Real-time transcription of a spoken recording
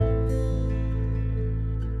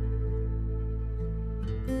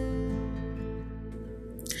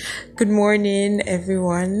Good morning,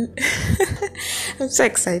 everyone. I'm so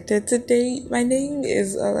excited today. My name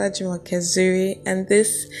is Olajumoke Zuri, and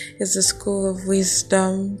this is the School of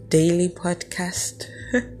Wisdom Daily Podcast.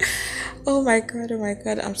 Oh my god,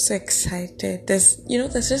 I'm so excited. There's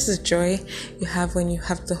just this joy you have when you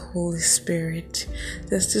have the Holy Spirit.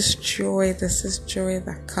 There's this joy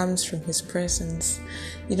that comes from His presence.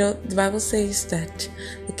 The Bible says that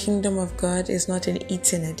the kingdom of God is not in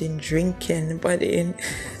eating and in drinking, but in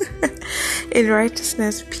in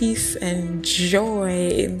righteousness, peace, and joy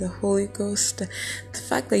in the Holy Ghost. The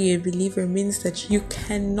fact that you're a believer means that you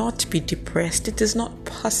cannot be depressed. It is not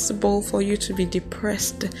possible for you to be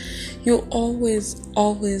depressed. You'll always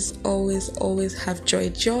have joy.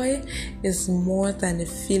 Joy is more than a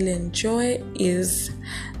feeling. Joy is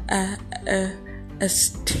a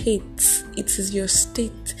state. It is your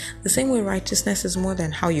state. The same way righteousness is more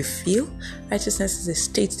than how you feel. Righteousness is a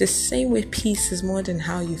state. The same way peace is more than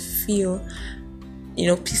how you feel.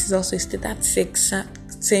 Peace is also a state. That's the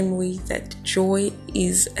exact same way that joy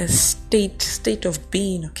is a state of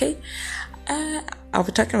being. Okay, I'll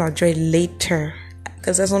be talking about joy later,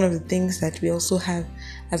 because that's one of the things that we also have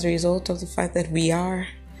as a result of the fact that we are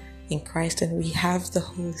in Christ and we have the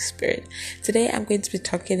Holy Spirit. Today I'm going to be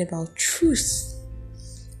talking about truth.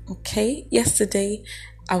 Okay, yesterday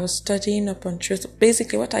I was studying up on truth.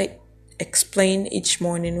 Basically, what I explain each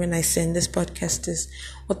morning when I send this podcast is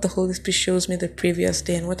what the Holy Spirit shows me the previous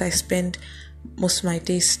day and what I spend most of my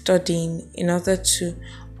day studying in order to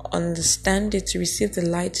understand it, to receive the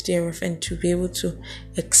light thereof, and to be able to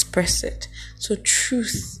express it. So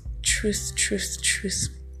truth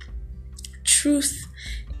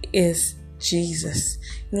is Jesus.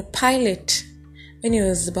 Pilate, when he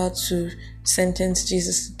was about to sentence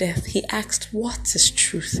Jesus to death, he asked, what is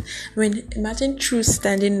truth? Imagine truth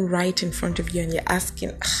standing right in front of you and you're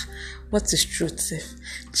asking, what is truth? If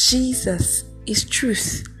Jesus is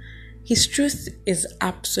truth, His truth is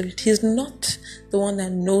absolute. He's not the one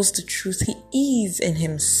that knows the truth. He is in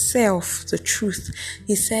Himself the truth.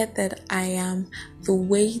 He said that I am the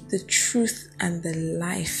way, the truth, and the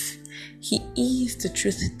life. He is the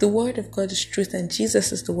truth. The Word of God is truth, and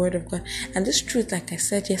Jesus is the Word of God. And this truth, like I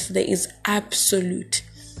said yesterday, is absolute.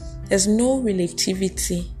 There's no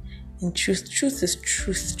relativity in truth. Truth is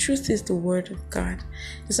truth. Truth is the Word of God.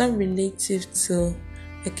 It's not relative to,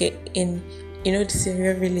 this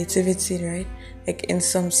area of relativity, right? Like in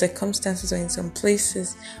some circumstances or in some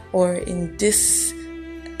places or in this,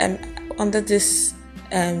 under this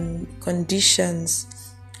conditions,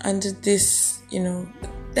 under this,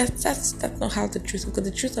 that's not how the truth of God.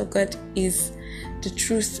 The truth of God is the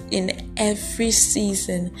truth in every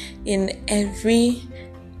season, in every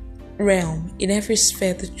realm, in every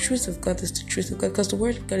sphere. The truth of God is the truth of God, because the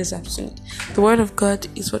Word of God is absolute. The Word of God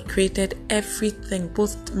is what created everything,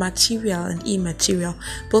 both material and immaterial,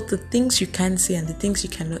 both the things you can see and the things you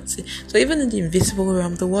cannot see. So even in the invisible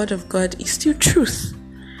realm, the Word of God is still truth.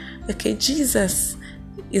 Okay, Jesus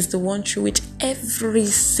is the one through which every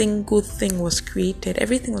single thing was created.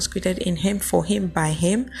 Everything was created in Him, for Him, by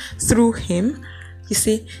Him, through Him. You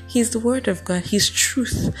see, He's the Word of God. He's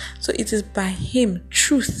truth. So it is by Him,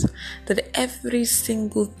 truth, that every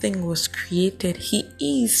single thing was created. He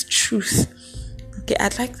is truth. Okay,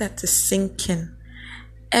 I'd like that to sink in.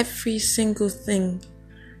 Every single thing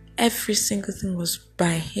was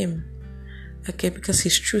by Him. Okay, because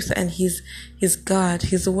He's truth and He's God.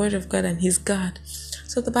 He's the Word of God and He's God.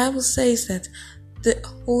 So the Bible says that the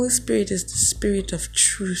Holy Spirit is the Spirit of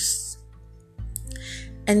truth.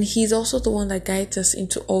 And He's also the one that guides us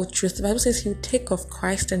into all truth. The Bible says He will take of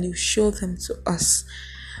Christ and He will show them to us.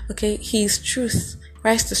 Okay, He is truth.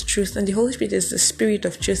 Christ is truth. And the Holy Spirit is the Spirit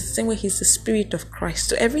of truth. The same way He's the Spirit of Christ.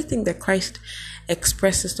 So everything that Christ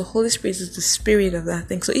expresses, the Holy Spirit is the Spirit of that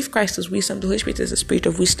thing. So if Christ is wisdom, the Holy Spirit is the Spirit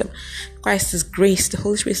of wisdom. Christ is grace, the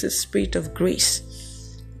Holy Spirit is the Spirit of grace.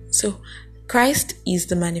 So Christ is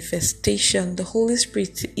the manifestation. The Holy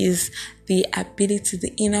Spirit is the ability,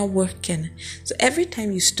 the inner working. So every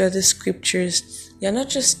time you study scriptures, you're not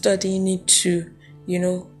just studying it to,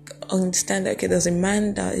 understand that, okay, there's a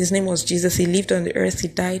man that his name was Jesus. He lived on the earth. He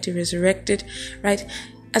died. He resurrected, right?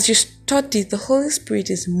 As you study, the Holy Spirit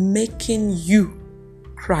is making you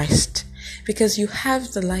Christ, because you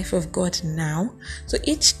have the life of God now. So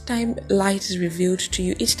each time light is revealed to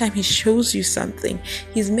you, each time He shows you something,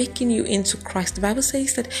 He's making you into Christ. The Bible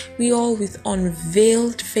says that we all with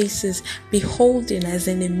unveiled faces, beholding as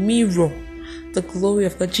in a mirror the glory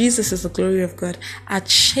of God. Jesus is the glory of God, are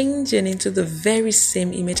changing into the very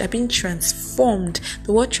same image, are being transformed.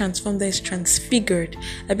 The word transformed there is transfigured,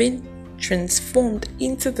 are being transformed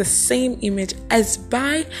into the same image as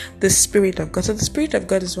by the Spirit of God. So the Spirit of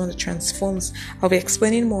God is one that transforms. I'll be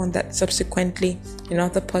explaining more on that subsequently in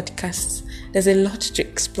other podcasts. There's a lot to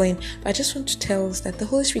explain, but I just want to tell us that the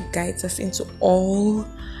Holy Spirit guides us into all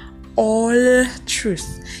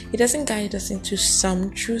truth. It doesn't guide us into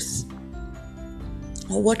some truth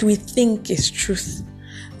or what we think is truth.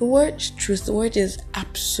 The word truth, the word is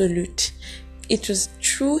absolute. It was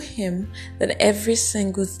through him that every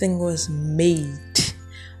single thing was made.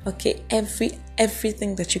 Okay,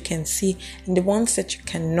 everything that you can see and the ones that you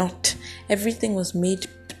cannot, everything was made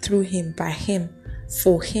through him, by him,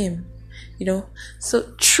 for him.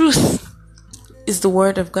 So truth is the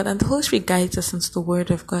word of God, and the Holy Spirit guides us into the word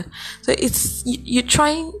of God. So it's you're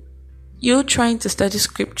trying to study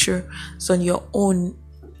scripture on your own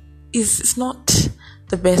is not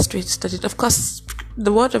the best way to study it. Of course,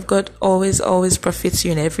 the word of God always profits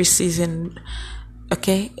you in every season,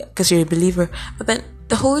 okay, because you're a believer. But then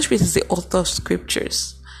the Holy Spirit is the author of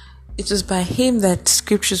scriptures. It was by him that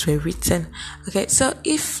scriptures were written. Okay, so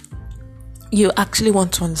if you actually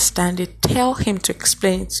want to understand it, tell him to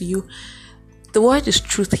explain it to you. The word is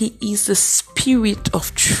truth. He is the Spirit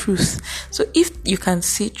of truth. So if you can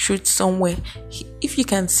see truth somewhere, if you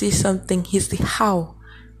can see something, he's the how.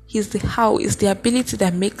 He's the how. It's the ability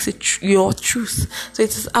that makes it your truth. So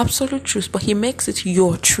it is absolute truth, but he makes it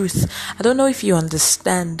your truth. I don't know if you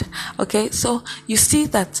understand. Okay, so you see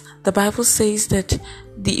that the Bible says that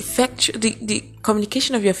the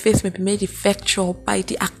communication of your faith may be made effectual by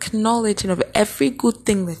the acknowledging of every good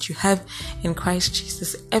thing that you have in Christ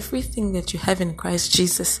Jesus. Everything that you have in Christ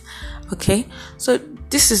Jesus. Okay, so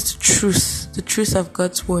this is the truth of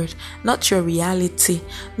God's word, not your reality,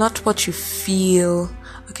 not what you feel.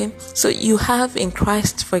 Okay, so you have in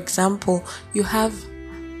Christ, for example, you have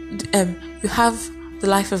the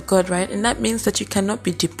life of God, right? And that means that you cannot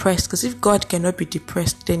be depressed, because if God cannot be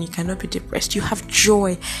depressed, then you cannot be depressed. You have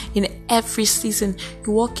joy in every season.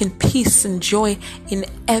 You walk in peace and joy in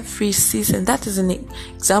every season. That is an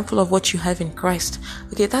example of what you have in Christ.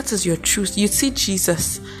 Okay, that is your truth. You see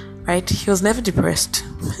Jesus, right? He was never depressed.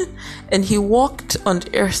 And he walked on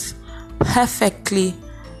earth perfectly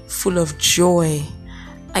full of joy.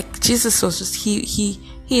 Like Jesus was just, he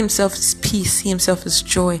himself is peace, he himself is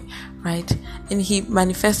joy, right? And he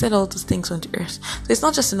manifested all those things on the earth. So it's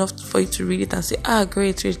not just enough for you to read it and say,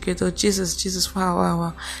 great, oh Jesus,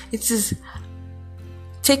 wow. It is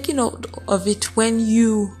taking note of it when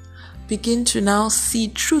you begin to now see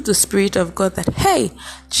through the Spirit of God that, hey,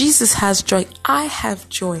 Jesus has joy. I have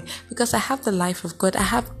joy because I have the life of God. I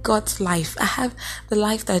have God's life. I have the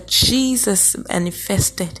life that Jesus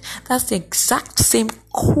manifested. That's the exact same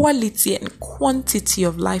quality and quantity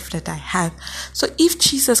of life that I have. So if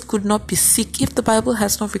Jesus could not be sick, if the Bible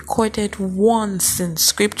has not recorded once in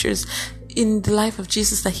scriptures in the life of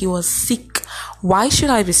Jesus that he was sick, why should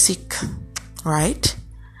I be sick? Right?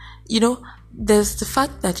 There's the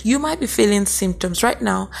fact that you might be feeling symptoms. Right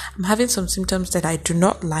now, I'm having some symptoms that I do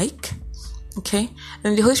not like. Okay?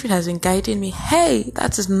 And the Holy Spirit has been guiding me. Hey,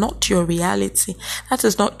 that is not your reality. That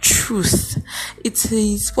is not truth. It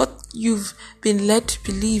is what you've been led to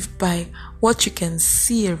believe by what you can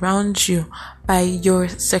see around you, by your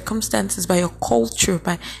circumstances, by your culture,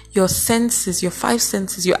 by your senses, your five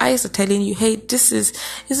senses. Your eyes are telling you, hey,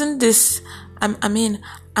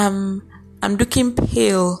 I'm looking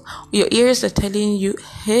pale. Your ears are telling you,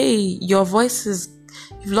 hey, you've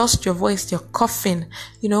lost your voice, you're coughing.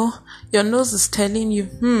 Your nose is telling you,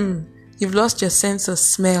 you've lost your sense of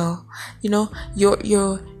smell. Your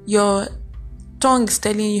tongue is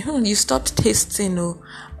telling you, you stopped tasting.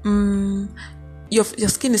 Your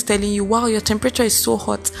skin is telling you, wow, your temperature is so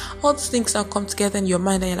hot. All these things now come together in your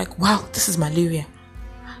mind and you're like, wow, this is malaria.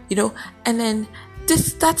 And then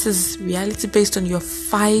that is reality based on your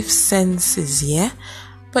five senses, yeah?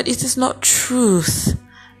 But it is not truth.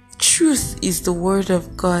 Truth is the word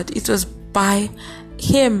of God. It was by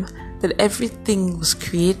him that everything was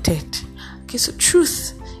created. Okay, so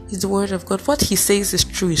truth is the word of God. What he says is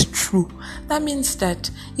true. That means that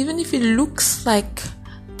even if it looks like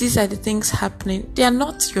these are the things happening, they are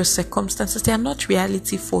not your circumstances. They are not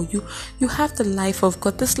reality for you. You have the life of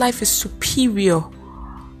God. This life is superior.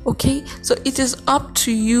 Okay, so it is up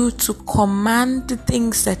to you to command the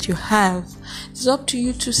things that you have. It's up to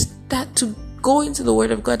you to start to go into the word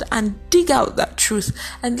of God and dig out that truth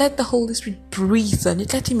and let the Holy Spirit breathe on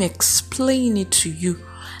it. Let him explain it to you.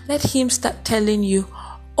 Let him start telling you,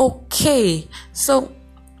 okay, so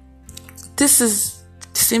this is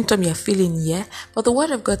symptom you're feeling, yeah. But the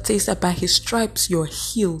word of God says that by his stripes you're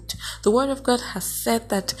healed. The word of God has said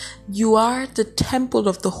that you are the temple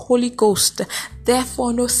of the Holy Ghost.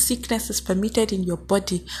 Therefore, no sickness is permitted in your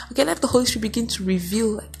body. Okay, let the Holy Spirit begin to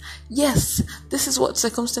reveal, like, yes, this is what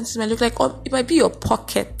circumstances might look like. Or it might be your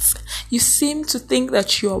pockets. You seem to think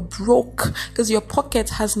that you're broke because your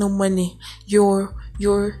pocket has no money. Your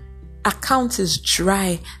account is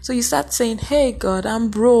dry. So you start saying, hey God, I'm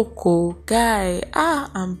broke, oh guy.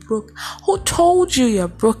 I'm broke. Who told you you're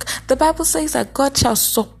broke? The Bible says that God shall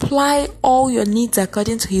supply all your needs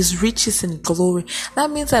according to his riches and glory. That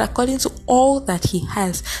means that according to all that he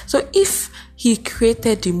has. So if he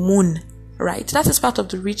created the moon, right, that is part of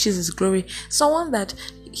the riches, his glory. Someone that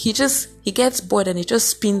he gets bored and he just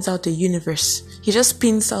spins out the universe. He just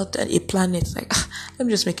spins out a planet. Like, let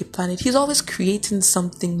me just make a planet. He's always creating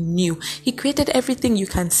something new. He created everything you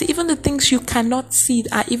can see. Even the things you cannot see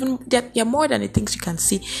are they're more than the things you can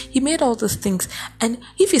see. He made all those things. And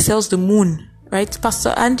if he sells the moon, right?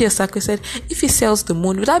 Pastor Andy Osakwe said, if he sells the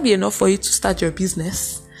moon, would that be enough for you to start your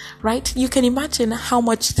business? Right? You can imagine how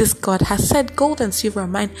much this God has said, gold and silver are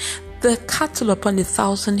mine. The cattle upon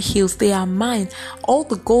 1,000 hills, they are mine. All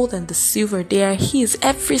the gold and the silver, they are his.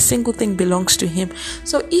 Every single thing belongs to him.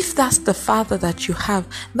 So if that's the Father that you have,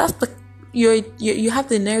 you have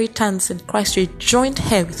the inheritance in Christ. You're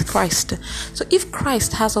joint heir with Christ. So if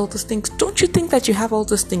Christ has all those things, don't you think that you have all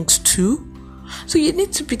those things too? So you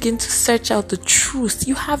need to begin to search out the truth.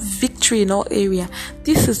 You have victory in all areas.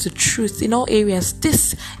 This is the truth in all areas.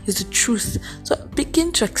 This is the truth. So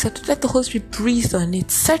begin to accept it. Let the Holy Spirit breathe on it.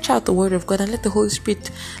 Search out the word of God and let the Holy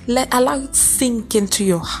Spirit allow it sink into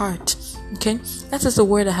your heart. Okay, that is the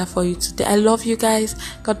word I have for you today. I love you guys.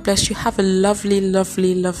 God bless you. Have a lovely,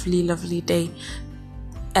 lovely, lovely, lovely day.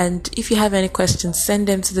 And if you have any questions, send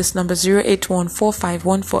them to this number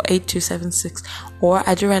 08145148276 or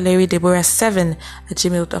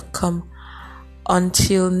aduralarrydeborah7@gmail.com.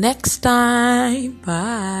 Until next time,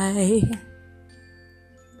 bye.